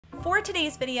For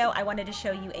today's video, I wanted to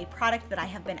show you a product that I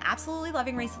have been absolutely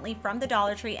loving recently from the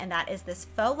Dollar Tree, and that is this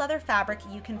faux leather fabric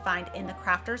you can find in the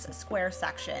Crafters Square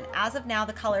section. As of now,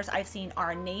 the colors I've seen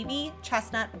are navy,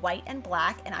 chestnut, white, and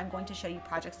black, and I'm going to show you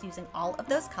projects using all of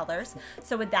those colors.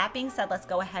 So with that being said, let's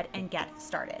go ahead and get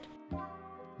started.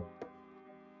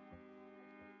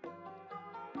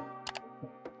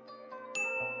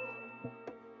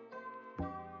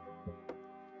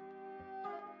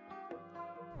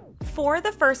 For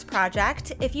the first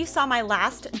project, if you saw my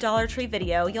last Dollar Tree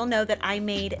video, you'll know that I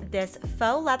made this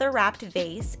faux leather wrapped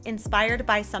vase inspired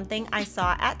by something I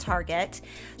saw at Target.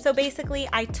 So basically,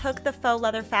 I took the faux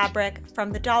leather fabric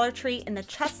from the Dollar Tree in the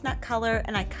chestnut color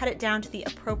and I cut it down to the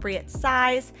appropriate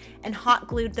size and hot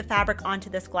glued the fabric onto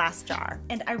this glass jar.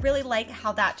 And I really like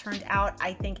how that turned out.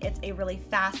 I think it's a really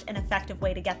fast and effective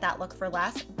way to get that look for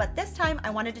less. But this time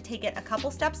I wanted to take it a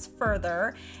couple steps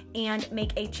further and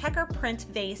make a checker print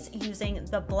vase using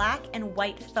the black and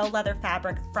white faux leather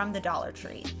fabric from the Dollar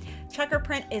Tree. Checker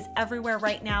print is everywhere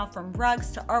right now, from rugs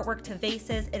to artwork to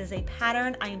vases. It is a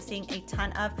pattern I am seeing a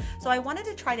ton of, so I wanted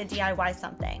to try to DIY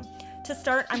something. To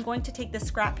start, I'm going to take this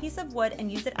scrap piece of wood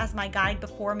and use it as my guide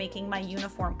before making my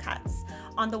uniform cuts.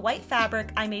 On the white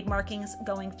fabric, I made markings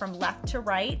going from left to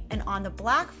right, and on the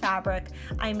black fabric,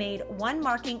 I made one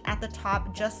marking at the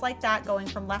top just like that, going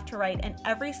from left to right, and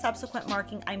every subsequent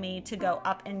marking I made to go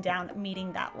up and down,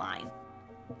 meeting that line.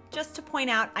 Just to point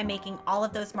out, I'm making all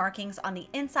of those markings on the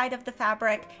inside of the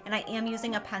fabric, and I am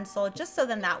using a pencil just so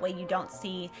then that way you don't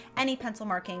see any pencil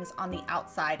markings on the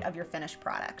outside of your finished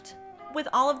product. With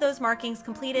all of those markings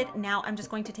completed, now I'm just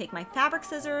going to take my fabric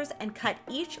scissors and cut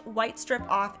each white strip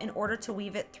off in order to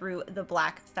weave it through the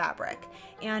black fabric.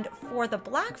 And for the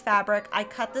black fabric, I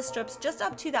cut the strips just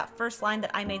up to that first line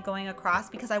that I made going across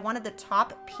because I wanted the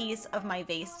top piece of my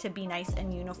vase to be nice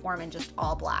and uniform and just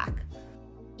all black.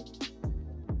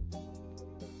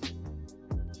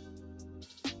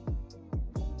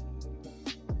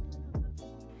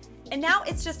 And now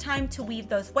it's just time to weave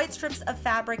those white strips of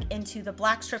fabric into the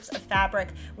black strips of fabric,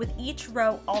 with each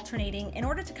row alternating in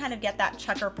order to kind of get that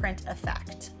checker print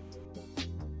effect.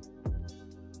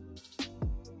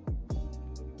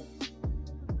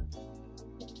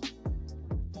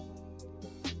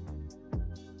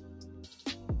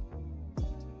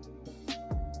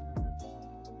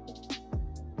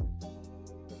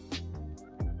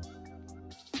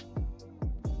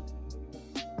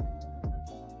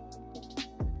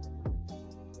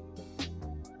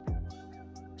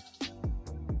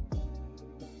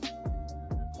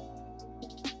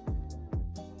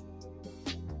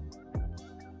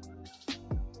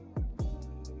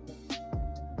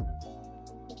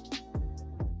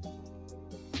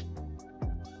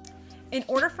 In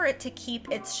order for it to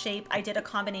keep its shape, I did a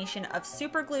combination of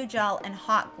super glue gel and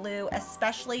hot glue,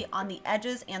 especially on the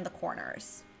edges and the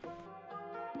corners.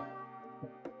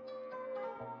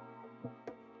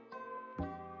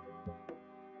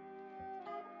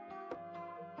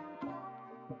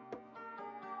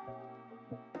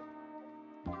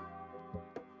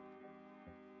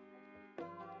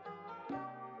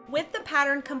 With the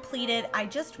pattern completed, I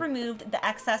just removed the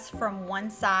excess from one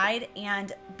side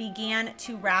and began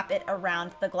to wrap it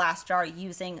around the glass jar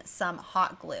using some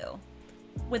hot glue.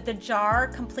 With the jar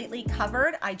completely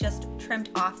covered, I just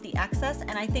trimmed off the excess,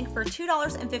 and I think for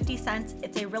 $2.50,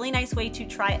 it's a really nice way to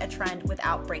try a trend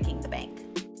without breaking the bank.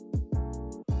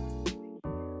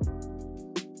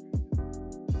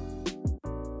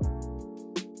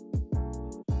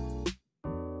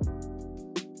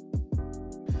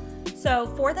 So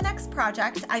for the next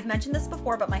project, I've mentioned this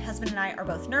before, but my husband and I are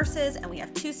both nurses and we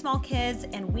have 2 small kids,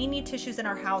 and we need tissues in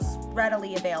our house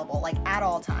readily available, like at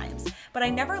all times. But I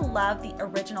never loved the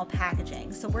original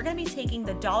packaging. So we're gonna be taking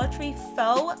the Dollar Tree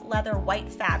faux leather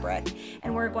white fabric,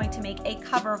 and we're going to make a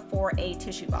cover for a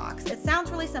tissue box. It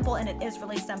sounds really simple, and it is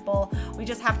really simple. We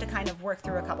just have to kind of work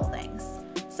through a couple things.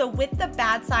 So with the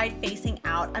bad side facing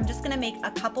out, I'm just gonna make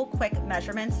a couple quick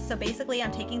measurements. So basically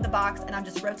I'm taking the box and I'm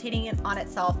just rotating it on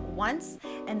itself once,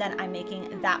 and then I'm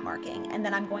making that marking. And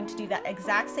then I'm going to do that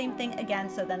exact same thing again,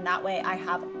 so then that way I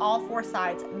have all 4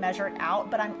 sides measured out,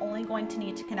 but I'm only going to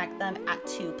need to connect them at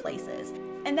 2 places.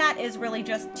 And that is really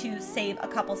just to save a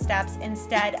couple steps.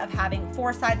 Instead of having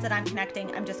 4 sides that I'm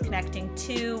connecting, I'm just connecting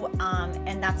 2,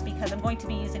 and that's because I'm going to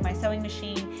be using my sewing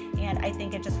machine, and I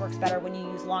think it just works better when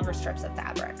you use longer strips of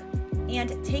fabric.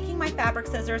 And taking my fabric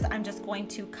scissors, I'm just going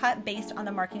to cut based on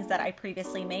the markings that I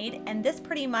previously made. And this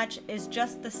pretty much is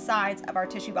just the sides of our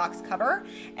tissue box cover.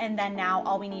 And then now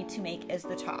all we need to make is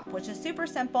the top, which is super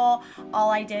simple. All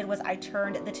I did was I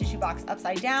turned the tissue box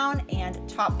upside down and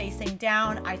top facing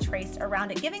down. I traced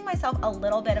around it, giving myself a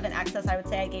little bit of an excess. I would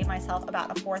say I gave myself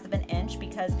about 1/4 of an inch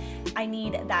because I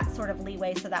need that sort of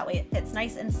leeway so that way it fits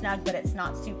nice and snug, but it's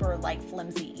not super like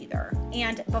flimsy either.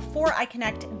 And before I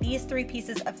connect these 3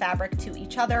 pieces of fabric to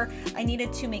each other, I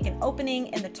needed to make an opening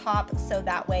in the top so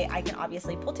that way I can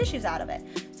obviously pull tissues out of it.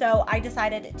 So I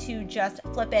decided to just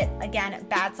flip it again,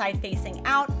 bad side facing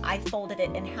out. I folded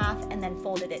it in half and then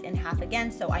folded it in half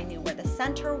again so I knew where the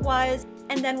center was.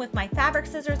 And then with my fabric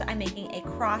scissors, I'm making a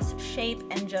cross shape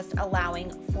and just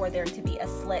allowing for there to be a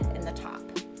slit in the top.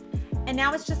 And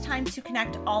now it's just time to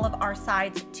connect all of our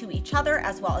sides to each other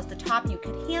as well as the top. You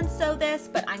could hand sew this,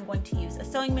 but I'm going to use a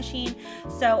sewing machine.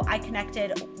 So I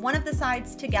connected one of the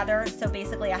sides together. So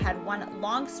basically I had one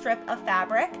long strip of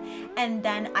fabric and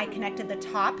then I connected the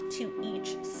top to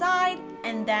each side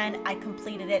and then I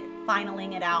completed it,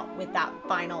 finaling it out with that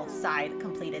final side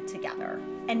completed together.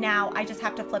 And now I just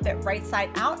have to flip it right side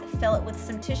out, fill it with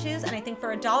some tissues, and I think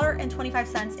for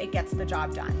 $1.25 it gets the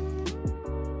job done.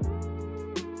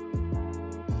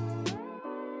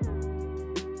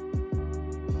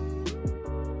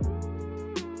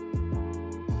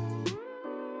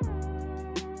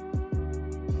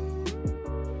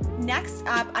 Next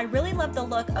up, I really love the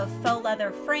look of faux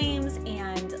leather frames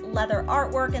and leather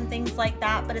artwork and things like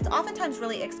that, but it's oftentimes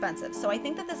really expensive. So I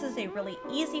think that this is a really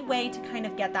easy way to kind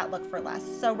of get that look for less.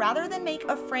 So rather than make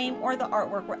a frame or the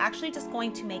artwork, we're actually just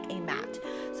going to make a mat.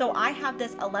 So I have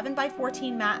this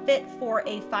 11x14 mat fit for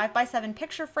a 5x7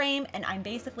 picture frame, and I'm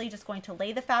basically just going to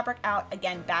lay the fabric out,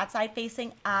 again, bad side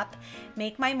facing up,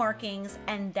 make my markings,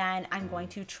 and then I'm going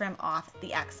to trim off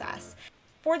the excess.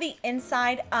 For the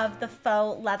inside of the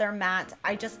faux leather mat,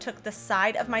 I just took the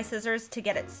side of my scissors to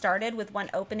get it started with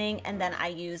one opening, and then I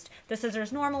used the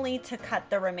scissors normally to cut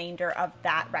the remainder of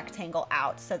that rectangle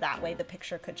out so that way the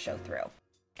picture could show through.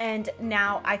 And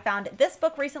now I found this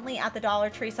book recently at the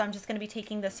Dollar Tree, so I'm just going to be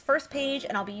taking this first page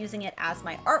and I'll be using it as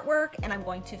my artwork, and I'm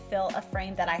going to fill a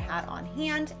frame that I had on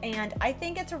hand, and I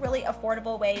think it's a really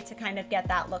affordable way to kind of get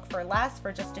that look for less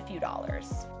for just a few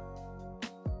dollars.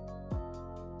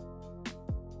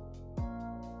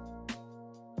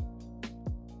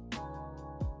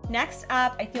 Next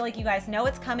up, I feel like you guys know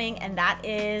it's coming, and that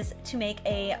is to make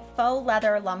a faux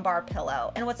leather lumbar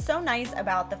pillow. And what's so nice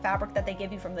about the fabric that they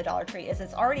give you from the Dollar Tree is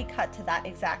it's already cut to that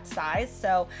exact size.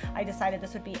 So I decided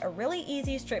this would be a really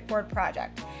easy, straightforward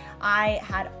project. I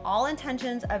had all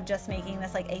intentions of just making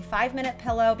this like a 5-minute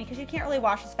pillow because you can't really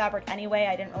wash this fabric anyway.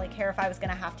 I didn't really care if I was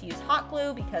gonna have to use hot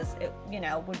glue because it, you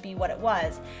know, would be what it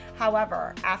was.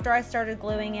 However, after I started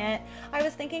gluing it, I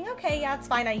was thinking, okay, yeah, it's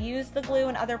fine. I used the glue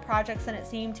in other projects and it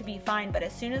seemed to be fine, but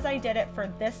as soon as I did it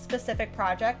for this specific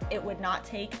project, it would not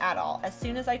take at all. As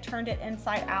soon as I turned it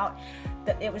inside out,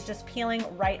 it was just peeling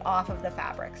right off of the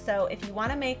fabric. So if you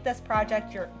wanna make this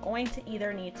project, you're going to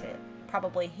either need to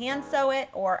probably hand sew it,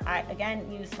 or I again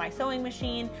used my sewing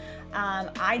machine.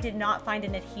 I did not find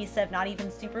an adhesive, not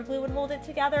even super glue would hold it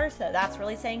together, so that's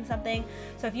really saying something.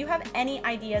 So if you have any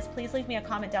ideas, please leave me a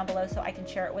comment down below so I can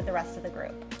share it with the rest of the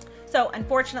group. So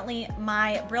unfortunately,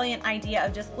 my brilliant idea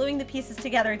of just gluing the pieces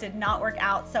together did not work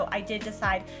out, so I did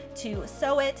decide to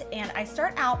sew it, and I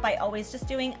start out by always just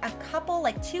doing a couple,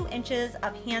 like 2 inches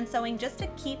of hand sewing just to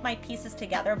keep my pieces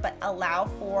together, but allow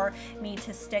for me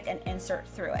to stick and insert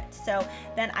through it. So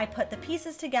then I put the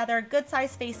pieces together, good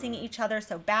size facing each other,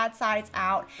 so bad sides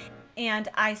out, and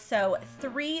I sew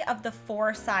 3 of the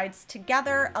 4 sides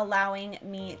together, allowing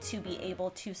me to be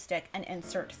able to stick and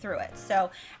insert through it. So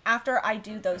after I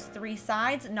do those 3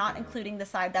 sides, not including the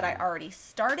side that I already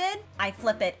started, I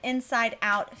flip it inside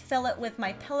out, fill it with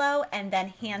my pillow, and then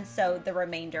hand sew the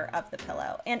remainder of the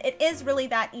pillow. And it is really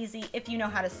that easy if you know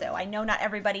how to sew. I know not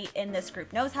everybody in this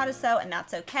group knows how to sew, and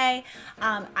that's okay.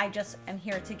 I just am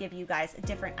here to give you guys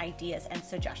different ideas and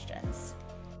suggestions.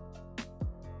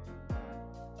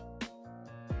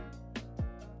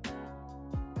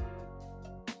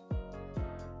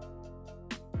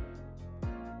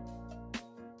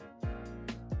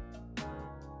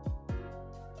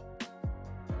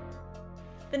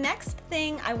 The next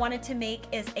thing I wanted to make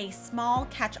is a small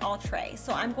catch-all tray.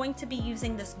 So I'm going to be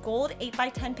using this gold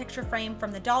 8x10 picture frame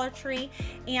from the Dollar Tree,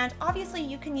 and obviously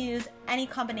you can use any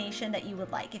combination that you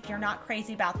would like. If you're not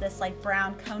crazy about this like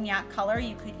brown cognac color,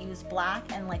 you could use black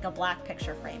and like a black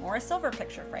picture frame or a silver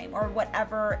picture frame or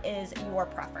whatever is your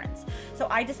preference. So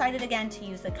I decided again to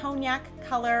use the cognac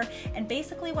color, and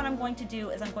basically what I'm going to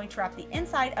do is I'm going to wrap the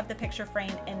inside of the picture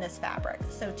frame in this fabric.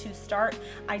 So to start,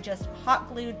 I just hot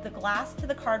glued the glass to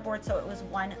the cardboard so it was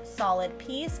one solid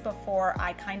piece before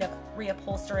I kind of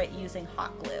reupholster it using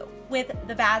hot glue. With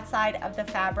the bad side of the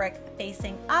fabric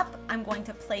facing up, I'm going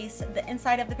to place the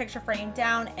inside of the picture frame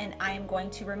down, and I am going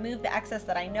to remove the excess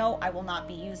that I know I will not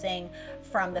be using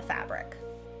from the fabric.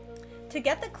 To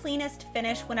get the cleanest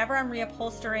finish whenever I'm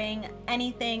reupholstering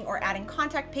anything or adding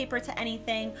contact paper to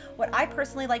anything, what I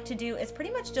personally like to do is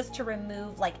pretty much just to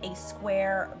remove like a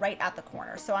square right at the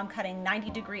corner. So I'm cutting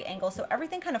 90-degree angles so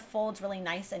everything kind of folds really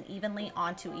nice and evenly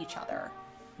onto each other.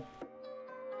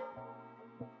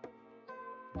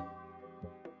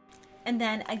 And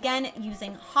then again,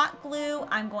 using hot glue,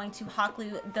 I'm going to hot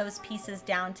glue those pieces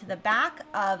down to the back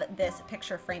of this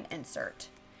picture frame insert.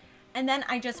 And then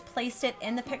I just placed it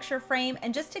in the picture frame,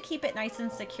 and just to keep it nice and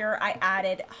secure, I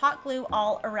added hot glue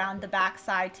all around the back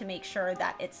side to make sure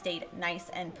that it stayed nice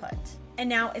and put. And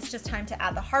now it's just time to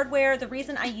add the hardware. The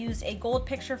reason I used a gold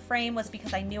picture frame was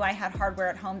because I knew I had hardware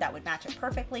at home that would match it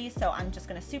perfectly. So I'm just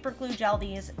gonna super glue gel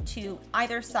these to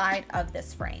either side of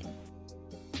this frame.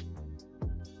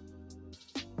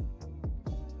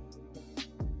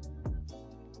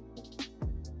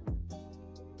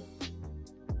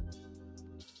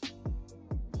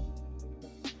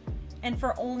 And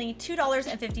for only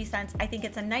 $2.50, I think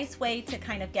it's a nice way to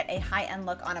kind of get a high-end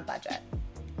look on a budget.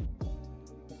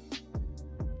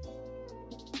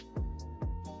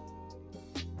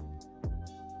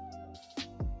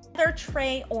 Another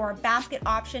tray or basket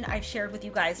option I've shared with you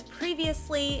guys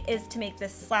previously is to make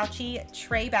this slouchy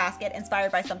tray basket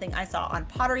inspired by something I saw on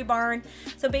Pottery Barn.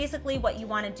 So basically what you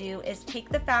want to do is take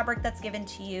the fabric that's given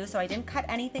to you, so I didn't cut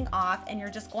anything off, and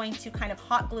you're just going to kind of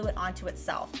hot glue it onto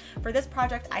itself. For this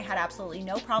project, I had absolutely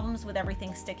no problems with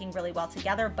everything sticking really well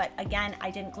together, but again, I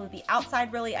didn't glue the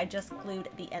outside really, I just glued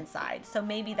the inside. So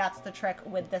maybe that's the trick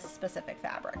with this specific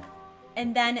fabric.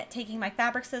 And then taking my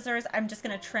fabric scissors, I'm just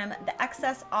gonna trim the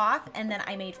excess off, and then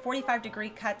I made 45-degree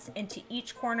cuts into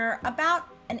each corner about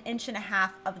 1.5 inches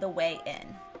of the way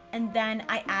in. And then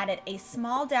I added a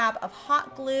small dab of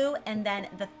hot glue and then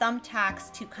the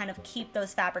thumbtacks to kind of keep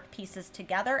those fabric pieces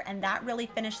together, and that really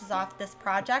finishes off this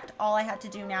project. All I had to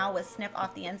do now was snip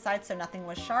off the inside so nothing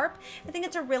was sharp. I think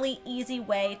it's a really easy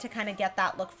way to kind of get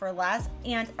that look for less,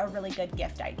 and a really good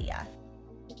gift idea.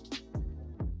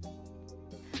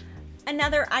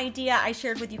 Another idea I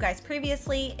shared with you guys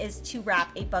previously is to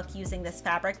wrap a book using this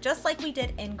fabric, just like we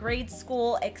did in grade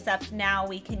school, except now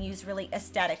we can use really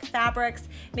aesthetic fabrics.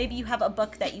 Maybe you have a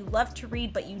book that you love to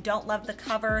read, but you don't love the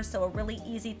cover, so a really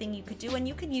easy thing you could do, and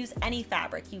you can use any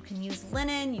fabric. You can use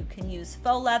linen, you can use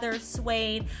faux leather,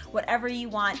 suede, whatever you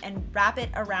want, and wrap it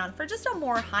around for just a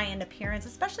more high-end appearance,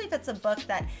 especially if it's a book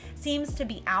that seems to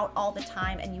be out all the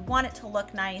time and you want it to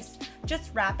look nice.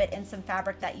 Just wrap it in some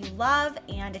fabric that you love,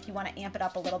 and if you want to amp it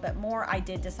up a little bit more, I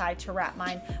did decide to wrap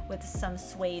mine with some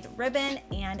suede ribbon,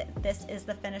 and this is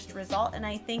the finished result, and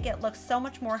I think it looks so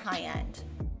much more high-end.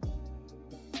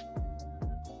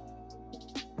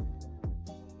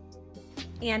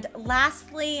 And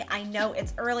lastly, I know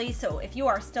it's early, so if you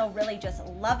are still really just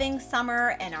loving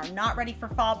summer and are not ready for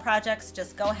fall projects,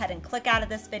 just go ahead and click out of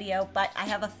this video. But I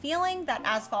have a feeling that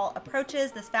as fall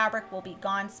approaches, this fabric will be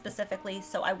gone specifically,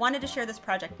 so I wanted to share this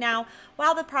project now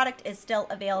while the product is still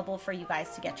available for you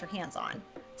guys to get your hands on.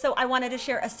 So I wanted to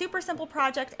share a super simple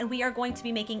project, and we are going to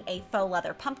be making a faux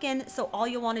leather pumpkin. So all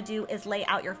you'll want to do is lay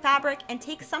out your fabric and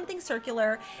take something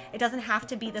circular. It doesn't have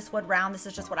to be this wood round. This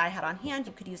is just what I had on hand.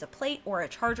 You could use a plate or a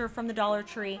charger from the Dollar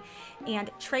Tree, and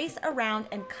trace around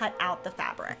and cut out the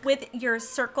fabric. With your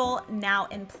circle now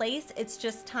in place, it's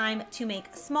just time to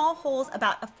make small holes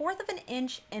about 1/4 of an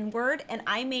inch inward, and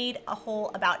I made a hole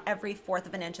about every 1/4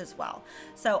 of an inch as well.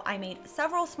 So I made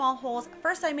several small holes.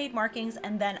 First I made markings,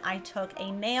 and then I took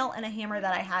a nail and a hammer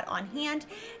that I had on hand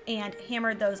and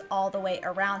hammered those all the way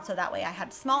around, so that way I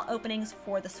had small openings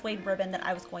for the suede ribbon that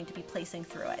I was going to be placing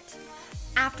through it.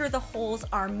 After the holes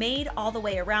are made all the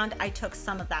way around, I took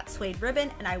some of that suede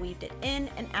ribbon and I weaved it in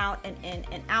and out and in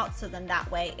and out, so then that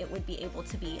way it would be able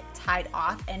to be tied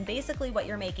off, and basically what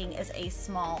you're making is a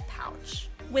small pouch.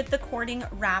 With the cording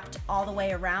wrapped all the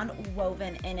way around,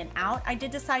 woven in and out, I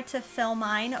did decide to fill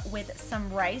mine with some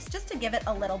rice just to give it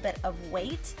a little bit of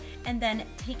weight. And then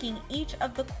taking each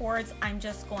of the cords, I'm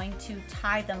just going to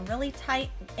tie them really tight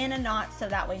in a knot, so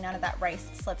that way none of that rice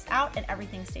slips out and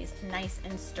everything stays nice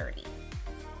and sturdy.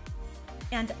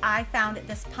 And I found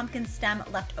this pumpkin stem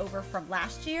left over from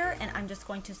last year, and I'm just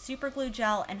going to super glue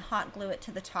gel and hot glue it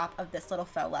to the top of this little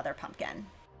faux leather pumpkin.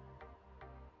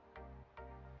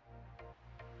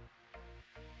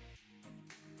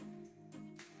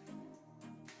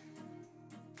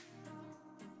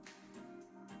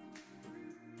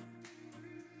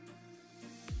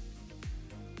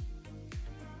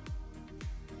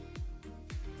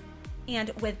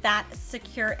 And with that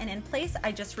secure and in place,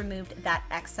 I just removed that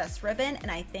excess ribbon, and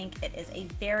I think it is a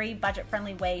very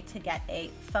budget-friendly way to get a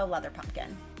faux leather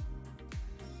pumpkin.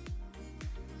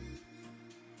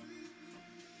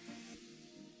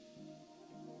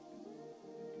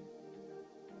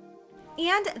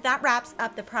 And that wraps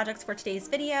up the projects for today's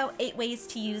video. 8 ways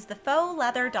to use the faux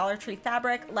leather Dollar Tree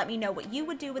fabric. Let me know what you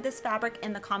would do with this fabric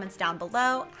in the comments down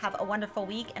below. Have a wonderful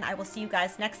week, and I will see you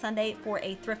guys next Sunday for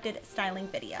a thrifted styling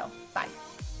video. Bye.